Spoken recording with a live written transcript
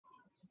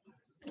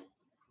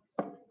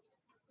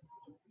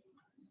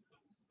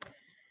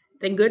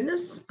Thank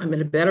goodness I'm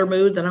in a better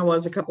mood than I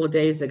was a couple of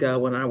days ago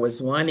when I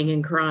was whining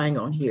and crying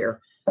on here.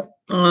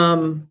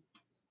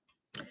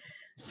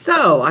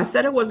 So I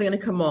said I wasn't going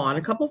to come on.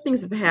 A couple of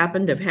things have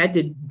happened. I've had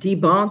to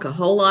debunk a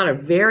whole lot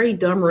of very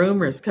dumb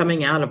rumors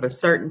coming out of a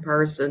certain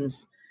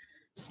person's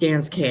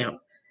stance camp.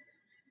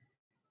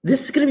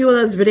 This is going to be one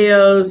of those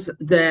videos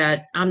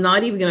that I'm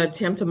not even going to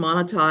attempt to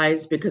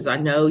monetize because I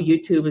know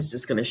YouTube is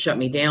just going to shut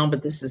me down,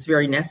 but this is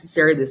very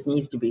necessary. This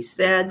needs to be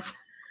said.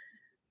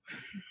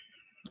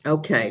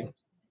 Okay.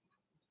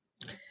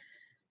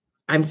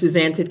 I'm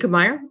Suzanne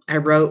Tidkemeyer. I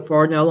wrote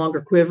for No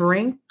Longer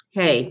Quivering.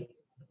 Hey,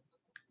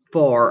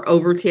 for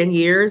over 10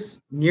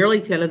 years, nearly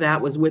 10 of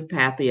that was with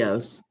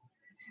Pathos.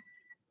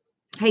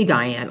 Hey,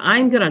 Diane,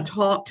 I'm going to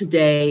talk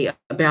today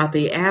about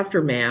the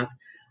aftermath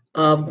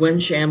of Gwen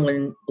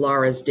Shambling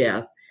Lara's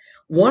death.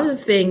 One of the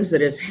things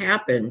that has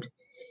happened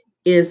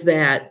is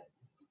that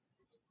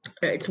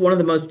it's one of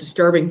the most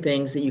disturbing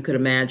things that you could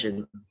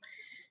imagine.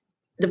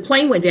 The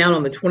plane went down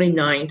on the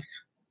 29th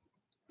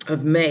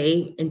of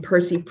May in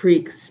Percy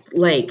Priest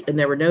Lake, and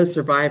there were no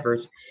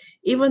survivors,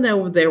 even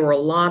though there were a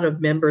lot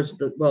of members,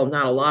 well,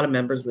 not a lot of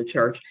members of the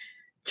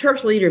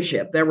church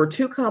leadership. There were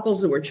two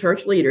couples that were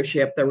church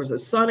leadership. There was a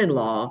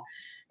son-in-law,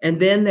 and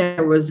then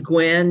there was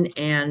Gwen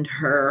and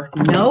her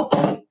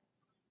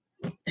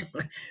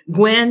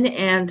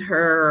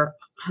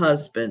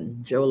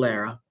husband, Joe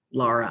Lara,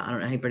 I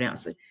don't know how you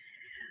pronounce it.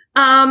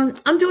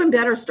 I'm doing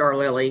better, Star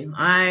Lily.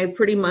 I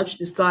pretty much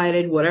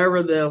decided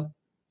whatever the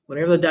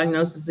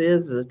diagnosis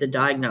is the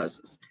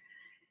diagnosis.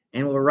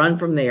 And we'll run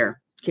from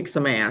there, kick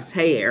some ass.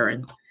 Hey,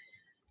 Aaron.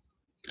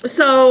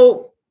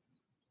 So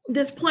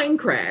this plane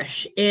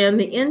crash and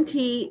the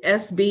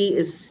NTSB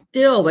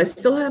they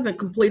still haven't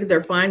completed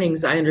their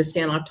findings. I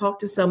understand. I talked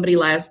to somebody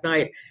last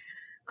night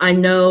I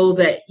know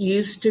that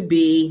used to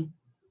be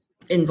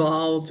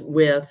involved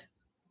with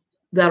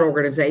that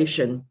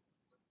organization.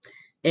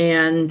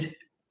 And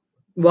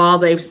while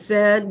they've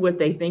said what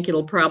they think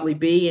it'll probably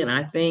be, and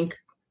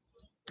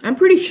I'm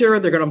pretty sure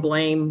they're going to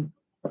blame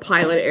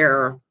pilot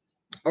error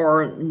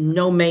or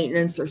no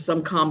maintenance or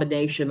some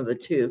combination of the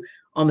two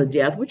on the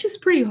death, which is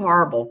pretty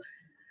horrible.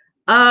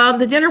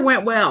 The dinner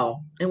went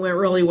well. It went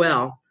really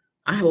well.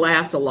 I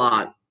laughed a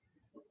lot.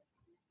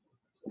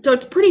 So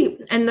it's pretty,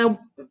 and the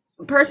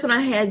person I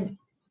had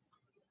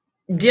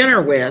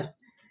dinner with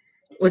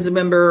was a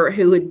member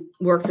who had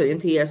worked for the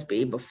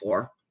NTSB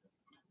before.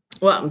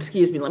 Well,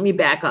 excuse me, let me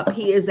back up.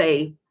 He was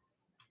a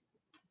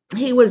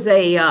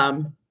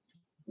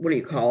what do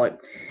you call it?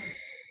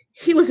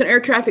 He was an air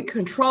traffic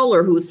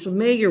controller who was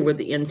familiar with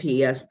the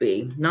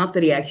NTSB. Not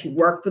that he actually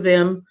worked for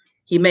them.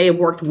 He may have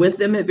worked with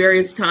them at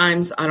various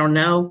times. I don't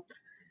know.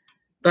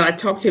 But I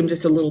talked to him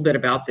just a little bit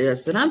about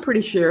this, and I'm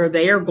pretty sure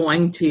they are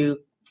going to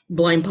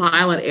blame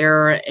pilot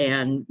error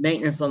and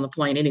maintenance on the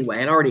plane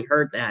anyway. I'd already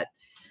heard that.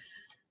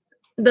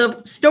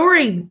 The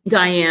story,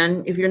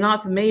 Diane, if you're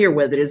not familiar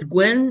with it, is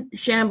Gwen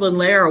Shambling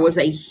Lara was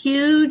a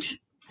huge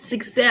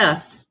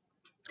success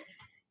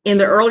in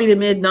the early to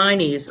mid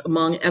 90s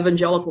among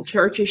evangelical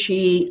churches.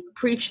 She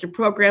preached a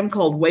program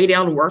called Way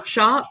Down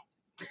Workshop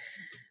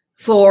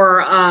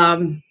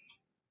to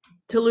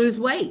lose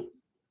weight.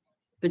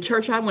 The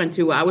church I went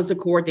to, I was a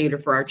coordinator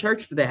for our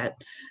church for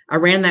that. I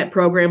ran that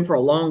program for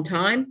a long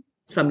time,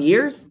 some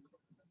years.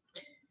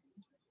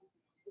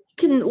 You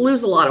can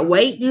lose a lot of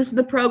weight using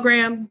the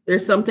program.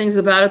 There's some things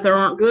about it that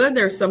aren't good.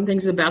 There's some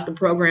things about the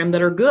program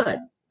that are good.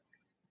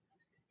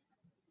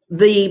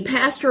 The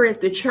pastor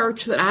at the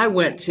church that I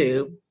went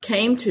to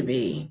came to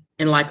me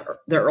in like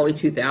the early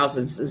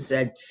 2000s and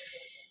said,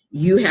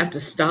 "You have to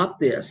stop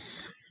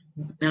this."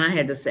 And I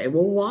had to say,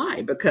 "Well,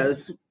 why?"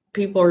 Because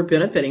people are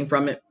benefiting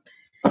from it.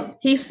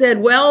 He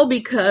said, "Well,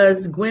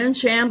 because Gwen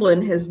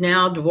Shamblin has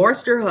now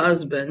divorced her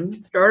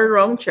husband, started her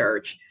own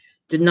church,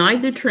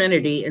 denied the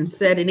Trinity, and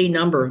said any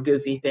number of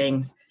goofy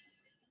things,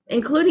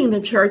 including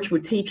the church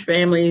would teach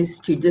families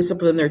to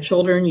discipline their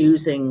children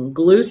using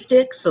glue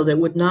sticks so they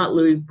would not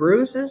leave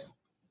bruises.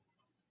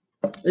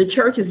 The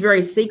church is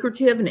very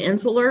secretive and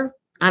insular."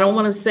 I don't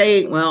want to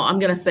say, well, I'm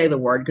going to say the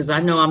word because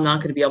I know I'm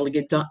not going to be able to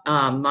get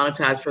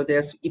monetized for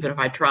this, even if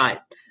I try.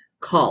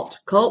 Cult.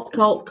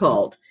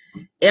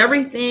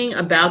 Everything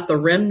about the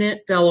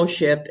Remnant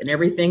Fellowship and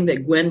everything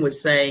that Gwen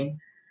was saying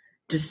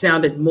just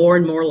sounded more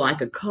and more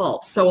like a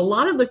cult. So a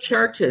lot of the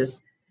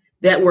churches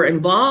that were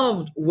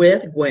involved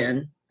with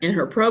Gwen and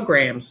her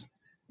programs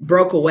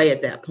broke away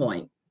at that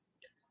point.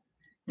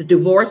 The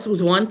divorce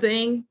was one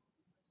thing.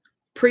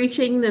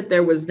 Preaching that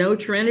there was no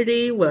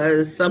Trinity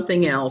was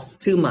something else,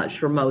 too much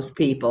for most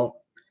people.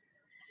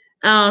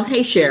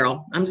 Hey,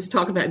 Cheryl, I'm just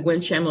talking about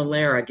Gwen Shambling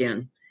Lara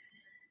again.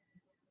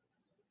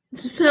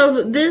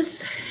 So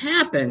this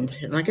happened.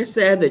 Like I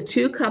said, the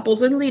two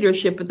couples in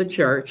leadership at the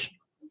church,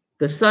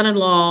 the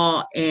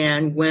son-in-law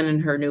and Gwen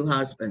and her new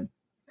husband,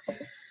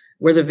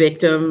 were the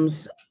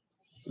victims.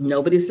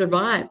 Nobody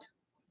survived.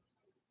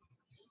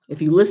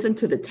 If you listen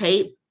to the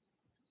tape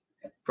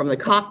from the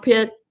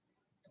cockpit,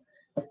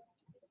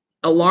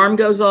 alarm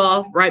goes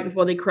off right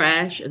before they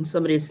crash, and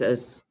somebody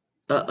says,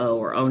 "Uh-oh,"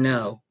 or "Oh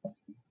no."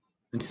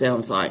 It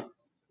sounds like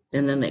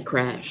and then they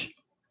crash.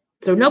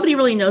 So nobody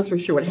really knows for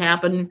sure what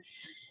happened.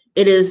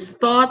 It is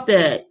thought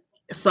that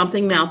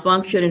something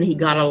malfunctioned and he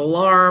got an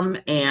alarm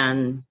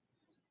and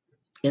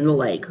in the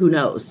lake. Who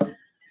knows?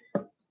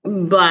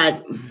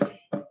 But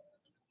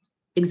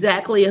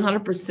exactly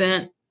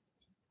 100%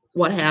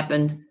 what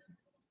happened.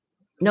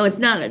 No, it's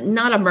not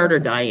a murder,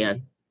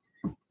 Diane.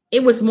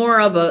 It was more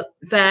of a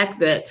fact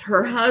that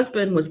her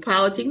husband was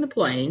piloting the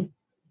plane.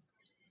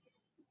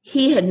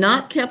 He had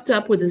not kept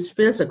up with his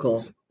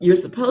physicals. You're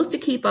supposed to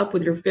keep up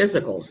with your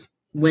physicals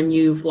when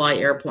you fly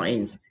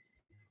airplanes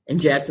and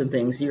jets and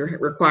things. You're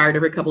required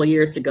every couple of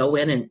years to go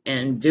in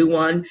and do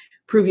one,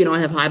 prove you don't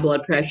have high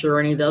blood pressure or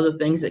any of the other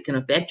things that can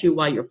affect you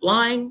while you're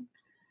flying.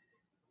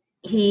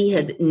 He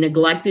had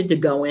neglected to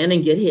go in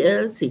and get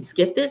his. He'd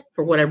skipped it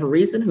for whatever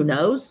reason. Who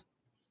knows?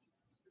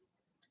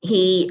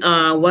 He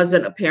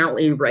wasn't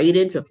apparently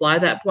rated to fly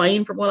that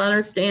plane, from what I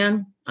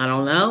understand. I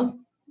don't know.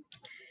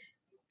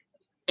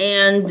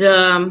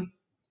 And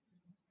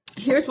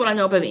here's what I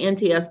know about the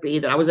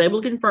NTSB that I was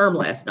able to confirm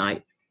last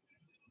night.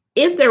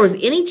 If there was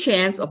any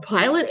chance of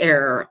pilot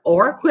error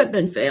or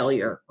equipment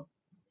failure,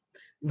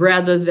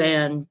 rather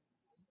than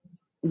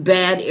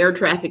bad air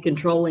traffic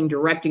controlling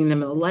directing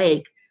them in the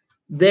lake,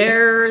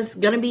 there's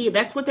going to be,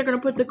 that's what they're going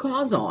to put the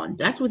cause on.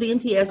 That's what the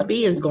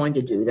NTSB is going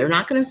to do. They're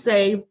not going to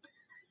say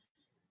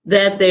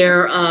that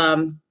their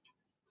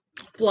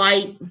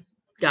flight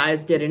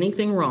guys did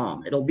anything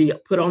wrong. It'll be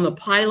put on the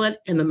pilot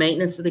and the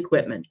maintenance of the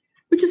equipment,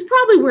 which is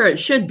probably where it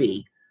should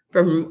be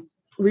from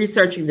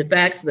researching the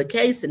facts of the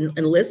case and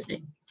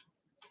listening.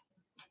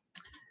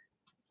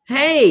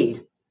 Hey,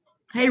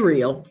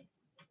 real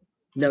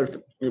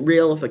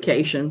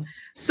realification.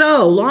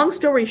 So long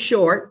story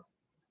short,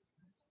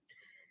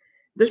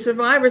 the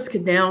survivors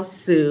could now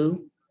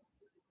sue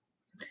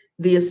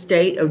the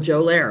estate of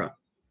Joe Lara.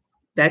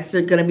 That's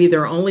going to be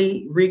their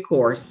only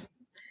recourse.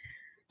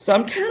 So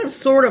I'm kind of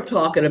sort of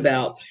talking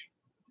about,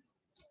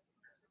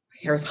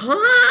 hair's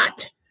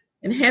hot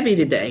and heavy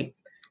today.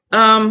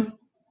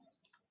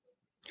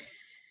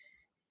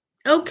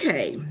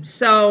 Okay,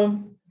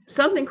 so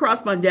something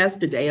crossed my desk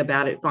today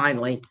about it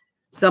finally.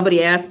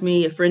 Somebody asked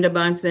me, a friend of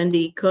mine,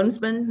 Cindy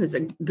Kunzman, who's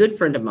a good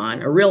friend of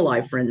mine, a real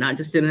life friend, not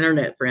just an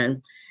internet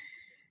friend,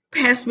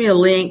 passed me a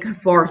link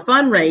for a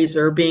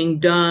fundraiser being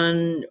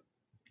done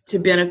to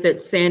benefit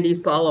Sandi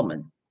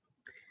Solomon.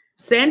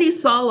 Sandi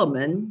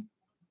Solomon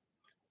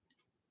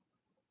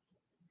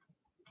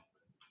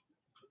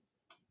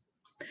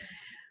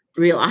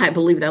I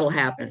believe that'll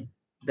happen.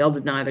 They'll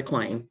deny the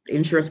claim. The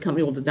insurance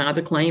company will deny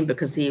the claim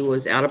because he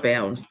was out of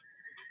bounds.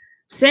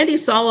 Sandi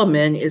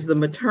Solomon is the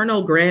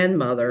maternal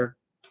grandmother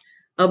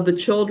of the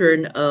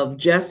children of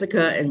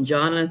Jessica and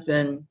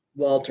Jonathan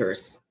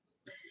Walters.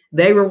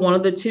 They were one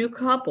of the two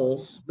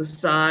couples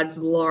besides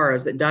the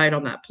Laras that died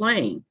on that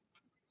plane.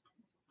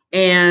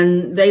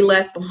 And they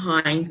left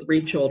behind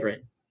 3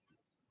 children.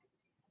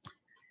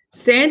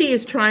 Sandi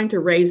is trying to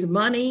raise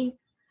money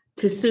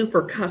to sue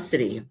for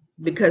custody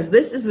because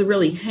this is a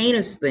really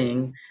heinous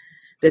thing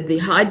that the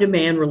high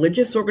demand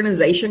religious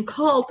organization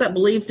cult that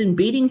believes in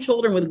beating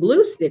children with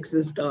glue sticks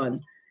has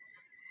done.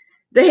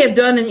 They have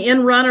done an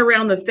end run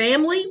around the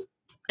family,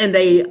 and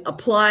they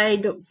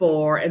applied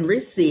for and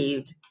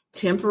received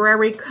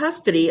temporary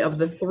custody of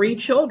the 3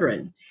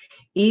 children.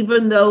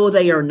 Even though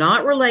they are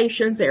not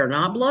relations, they are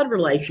not blood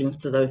relations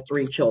to those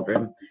 3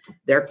 children,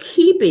 they're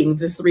keeping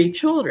the 3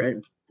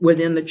 children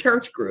within the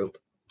church group.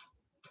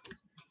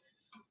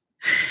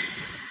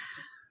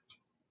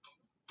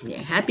 Yeah,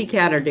 happy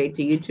Saturday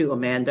to you too,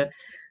 Amanda.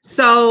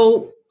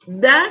 So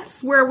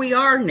that's where we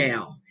are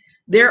now.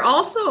 They're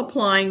also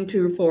applying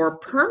for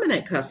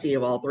permanent custody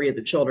of all 3 of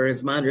the children,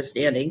 is my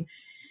understanding.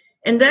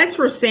 And that's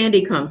where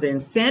Sandi comes in.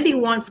 Sandi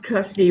wants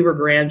custody of her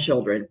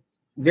grandchildren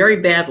very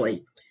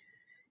badly.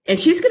 And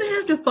she's going to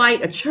have to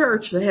fight a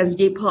church that has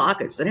deep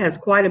pockets, that has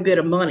quite a bit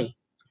of money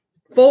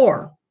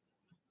for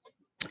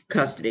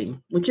custody,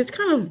 which is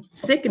kind of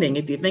sickening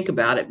if you think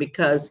about it,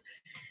 because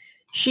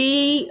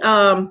she,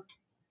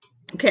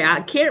 okay,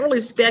 I can't really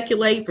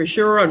speculate for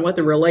sure on what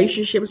the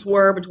relationships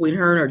were between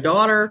her and her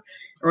daughter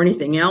or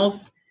anything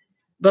else,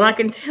 but I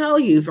can tell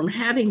you from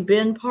having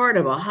been part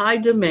of a high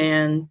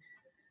demand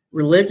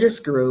religious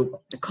group,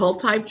 a cult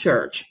type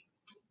church,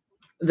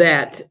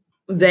 that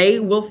they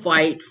will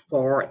fight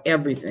for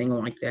everything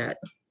like that.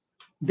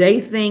 They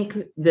think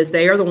that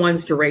they are the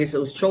ones to raise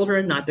those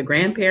children, not the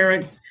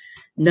grandparents,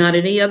 not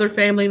any other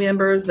family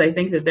members. They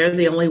think that they're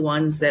the only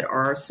ones that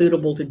are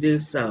suitable to do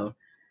so.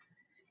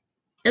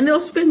 And they'll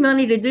spend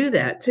money to do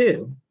that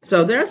too.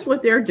 So that's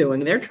what they're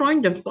doing. They're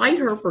trying to fight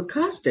her for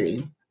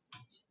custody.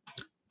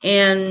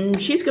 And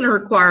she's going to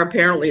require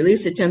apparently at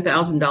least a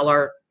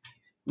 $10,000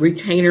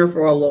 retainer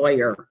for a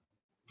lawyer.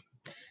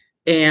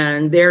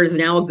 And there's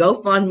now a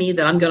GoFundMe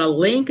that I'm going to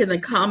link in the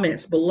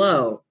comments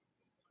below.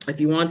 If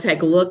you want to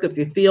take a look, if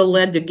you feel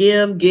led to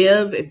give,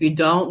 give. If you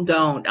don't,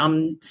 don't.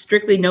 I'm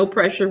strictly no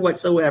pressure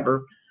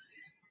whatsoever.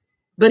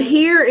 But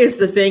here is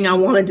the thing I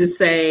wanted to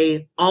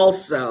say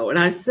also. And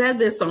I said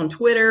this on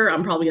Twitter.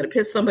 I'm probably going to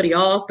piss somebody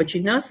off, but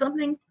you know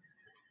something?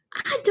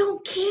 I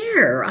don't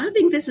care. I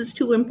think this is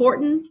too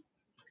important.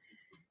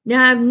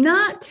 Now, I'm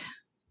not.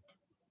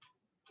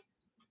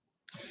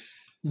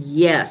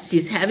 Yes,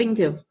 she's having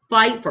to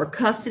fight for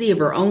custody of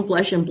her own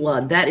flesh and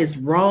blood. That is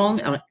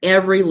wrong on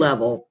every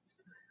level.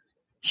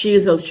 She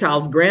is those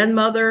child's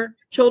grandmother,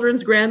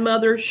 children's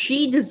grandmother.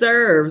 She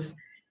deserves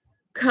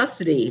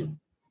custody.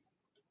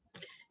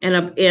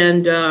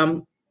 And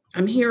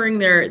I'm hearing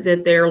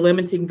that they're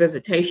limiting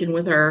visitation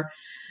with her.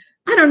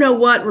 I don't know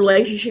what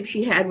relationship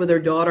she had with her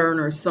daughter and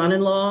her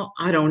son-in-law.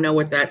 I don't know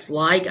what that's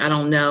like. I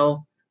don't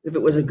know if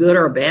it was a good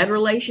or a bad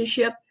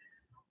relationship.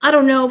 I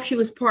don't know if she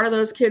was part of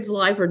those kids'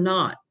 life or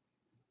not.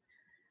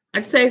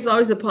 I'd say it's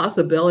always a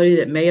possibility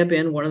that may have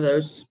been one of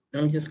those,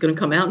 I'm just going to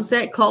come out and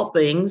say it, cult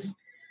things,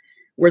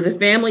 where the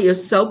family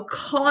is so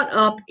caught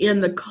up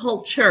in the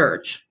cult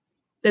church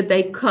that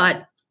they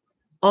cut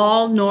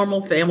all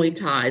normal family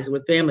ties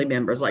with family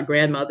members like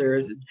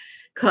grandmothers and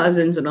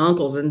cousins and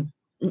uncles and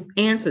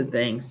aunts and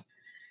things.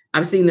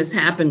 I've seen this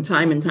happen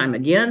time and time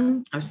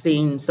again. I've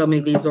seen so many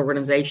of these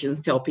organizations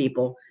tell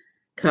people,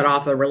 cut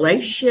off a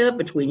relationship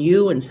between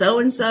you and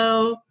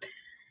so.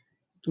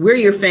 We're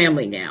your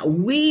family now.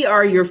 We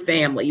are your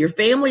family. Your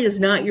family is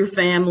not your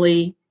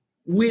family.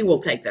 We will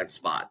take that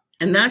spot.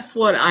 And that's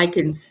what I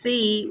can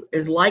see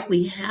is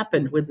likely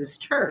happened with this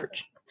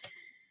church.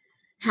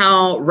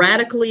 How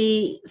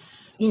radically,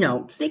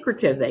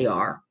 secretive they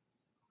are.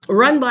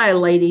 Run by a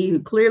lady who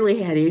clearly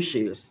had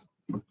issues.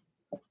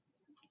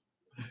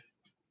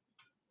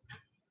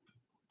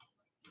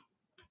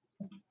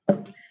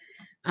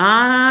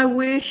 I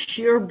wish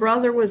your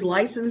brother was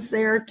licensed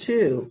there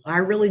too. I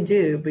really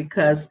do,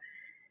 because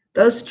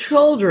those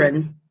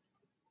children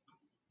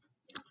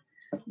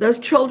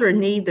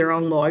need their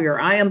own lawyer.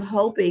 I am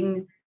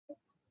hoping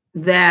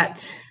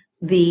that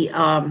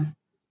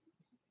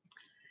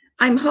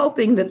I'm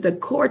hoping that the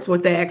courts,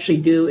 what they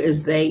actually do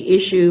is they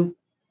issue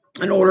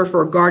an order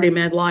for a guardian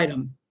ad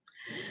litem.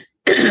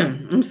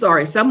 I'm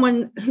sorry,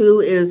 someone who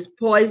is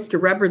poised to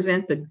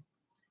represent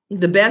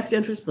the best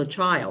interest of the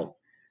child,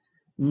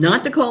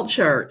 not the cult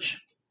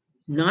church,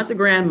 not the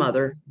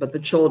grandmother, but the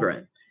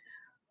children.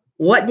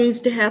 What needs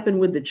to happen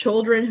with the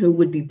children? Who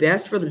would be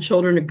best for the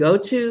children to go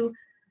to?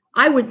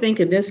 I would think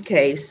in this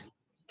case,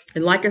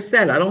 and like I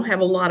said, I don't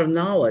have a lot of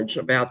knowledge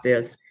about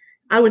this.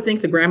 I would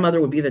think the grandmother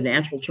would be the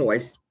natural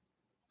choice,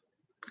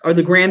 or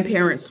the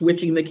grandparents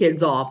switching the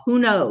kids off. Who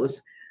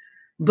knows?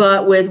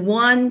 But with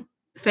one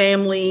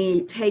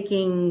family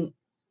taking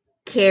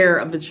care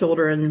of the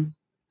children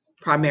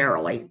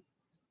primarily.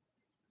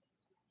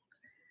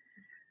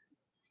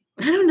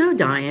 I don't know,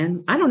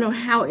 Diane. I don't know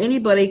how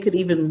anybody could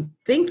even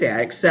think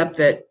that, except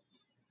that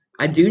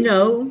I do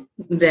know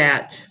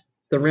that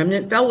the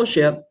Remnant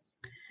Fellowship,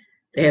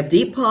 they have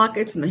deep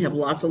pockets and they have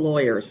lots of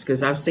lawyers,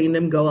 because I've seen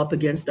them go up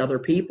against other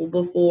people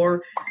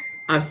before.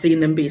 I've seen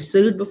them be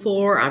sued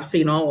before. I've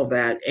seen all of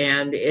that,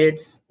 and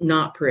it's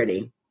not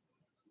pretty.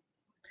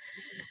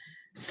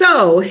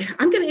 So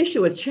I'm going to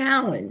issue a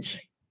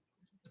challenge,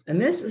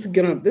 and this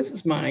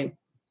is my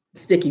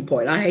sticky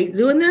point. I hate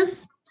doing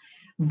this,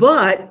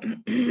 but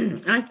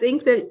I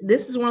think that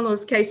this is one of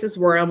those cases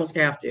where I almost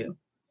have to.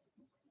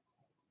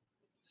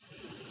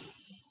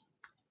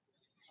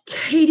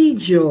 Katie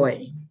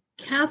Joy,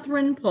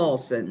 Catherine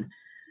Paulson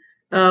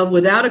of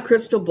Without a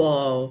Crystal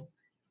Ball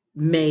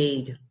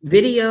made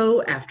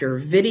video after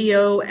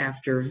video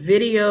after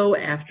video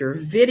after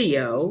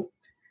video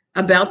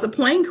about the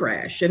plane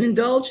crash and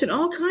indulged in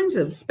all kinds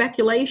of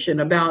speculation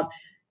about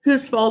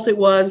whose fault it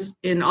was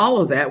in all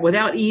of that,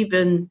 without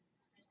even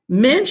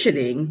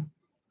mentioning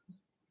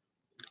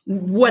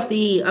what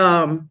the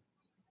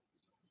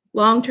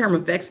long-term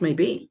effects may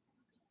be.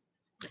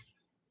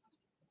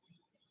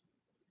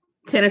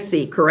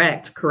 Tennessee,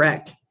 correct.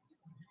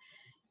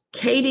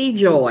 Katie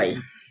Joy,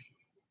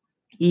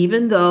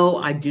 even though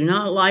I do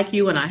not like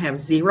you and I have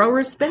zero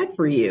respect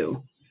for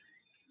you,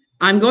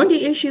 I'm going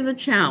to issue the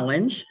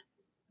challenge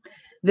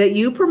that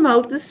you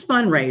promote this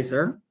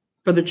fundraiser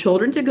for the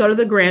children to go to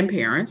the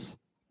grandparents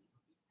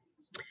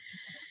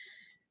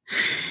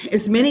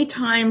as many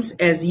times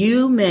as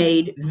you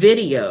made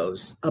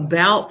videos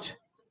about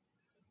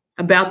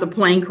the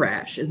plane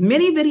crash, as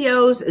many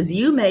videos as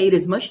you made,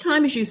 as much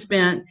time as you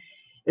spent,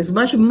 as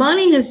much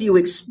money as you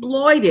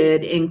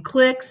exploited in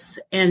clicks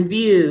and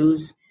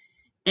views,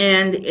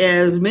 and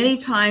as many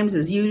times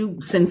as you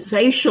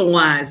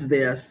sensationalize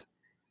this.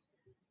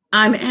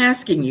 I'm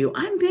asking you,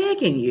 I'm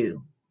begging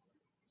you,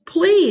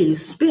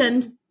 please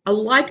spend a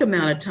like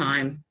amount of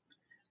time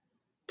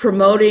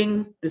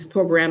promoting this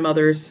poor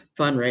grandmother's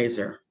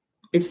fundraiser.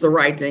 It's the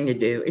right thing to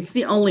do. It's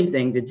the only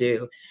thing to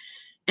do.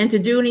 And to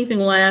do anything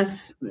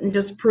less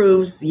just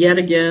proves yet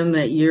again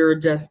that you're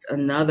just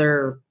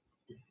another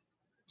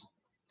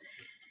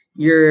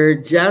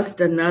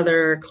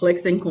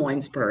clicks and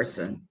coins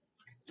person.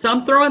 So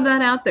I'm throwing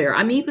that out there.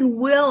 I'm even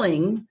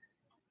willing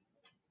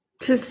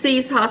to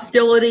cease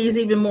hostilities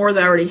even more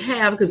than I already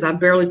have, because I've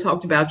barely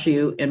talked about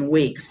you in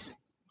weeks.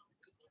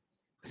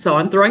 So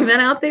I'm throwing that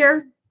out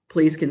there.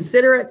 Please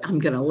consider it. I'm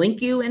going to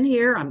link you in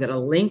here. I'm going to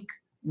link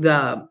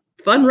the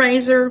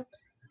fundraiser.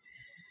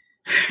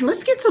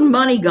 let's get some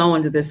money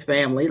going to this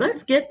family.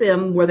 Let's get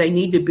them where they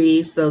need to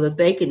be so that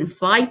they can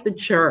fight the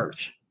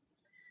church.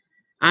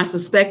 I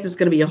suspect it's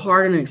going to be a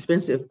hard and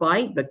expensive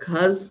fight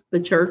because the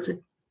church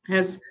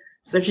has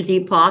such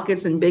deep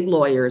pockets and big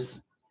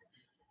lawyers.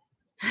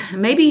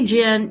 Maybe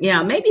Jen,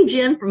 yeah, maybe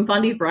Jen from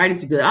Fundy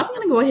Fridays is good. I'm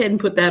going to go ahead and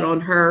put that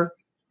on her,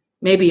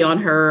 maybe on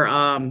her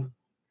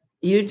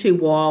YouTube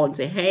wall and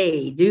say,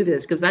 hey, do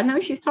this. Because I know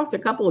she's talked a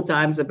couple of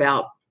times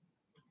about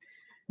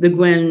the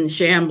Gwen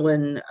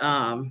Shamblin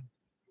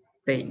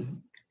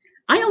thing.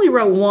 I only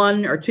wrote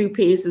 1 or 2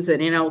 pieces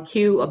in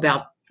NLQ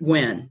about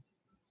Gwen,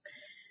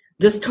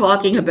 just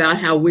talking about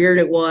how weird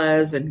it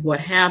was and what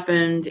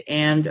happened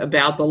and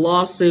about the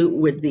lawsuit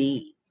with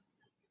the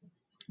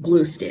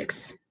glue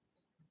sticks.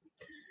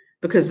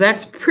 Because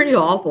that's pretty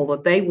awful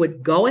that they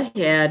would go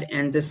ahead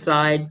and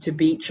decide to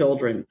beat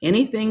children.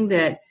 Anything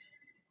that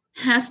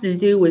has to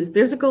do with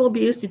physical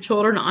abuse to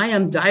children, I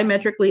am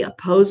diametrically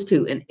opposed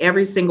to in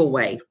every single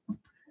way.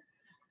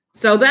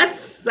 So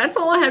that's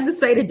all I have to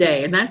say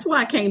today. And that's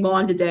why I came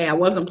on today. I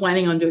wasn't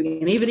planning on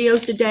doing any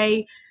videos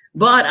today,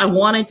 but I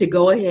wanted to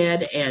go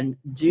ahead and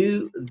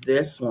do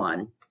this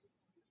one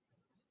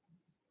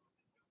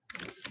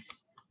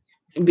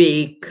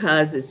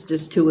because it's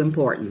just too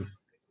important.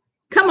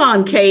 Come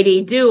on,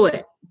 Katie, do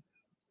it.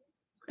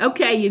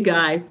 Okay, you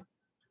guys.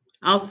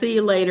 I'll see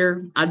you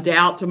later. I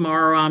doubt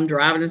tomorrow. I'm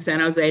driving to San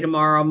Jose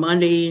tomorrow.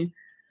 Monday,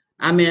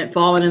 I'm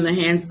falling in the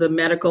hands of the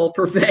medical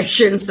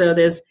profession. So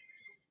there's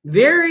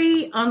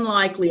very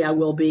unlikely I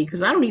will be,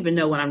 because I don't even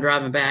know when I'm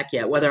driving back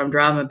yet, whether I'm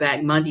driving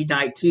back Monday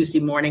night, Tuesday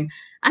morning.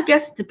 I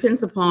guess it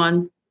depends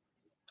upon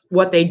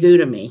what they do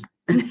to me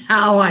and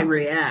how I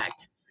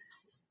react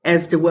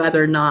as to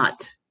whether or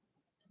not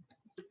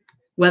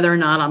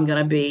I'm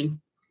going to be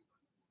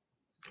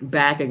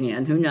back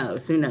again. Who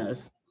knows? Who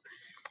knows?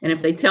 And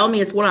if they tell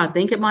me it's what I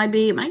think it might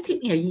be, it might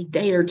take me a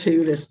day or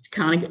two to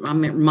kind of get my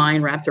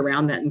mind wrapped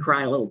around that and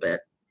cry a little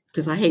bit,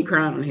 because I hate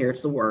crying on here.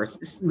 It's the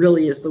worst. It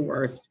really is the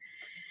worst.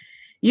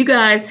 You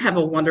guys have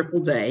a wonderful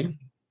day.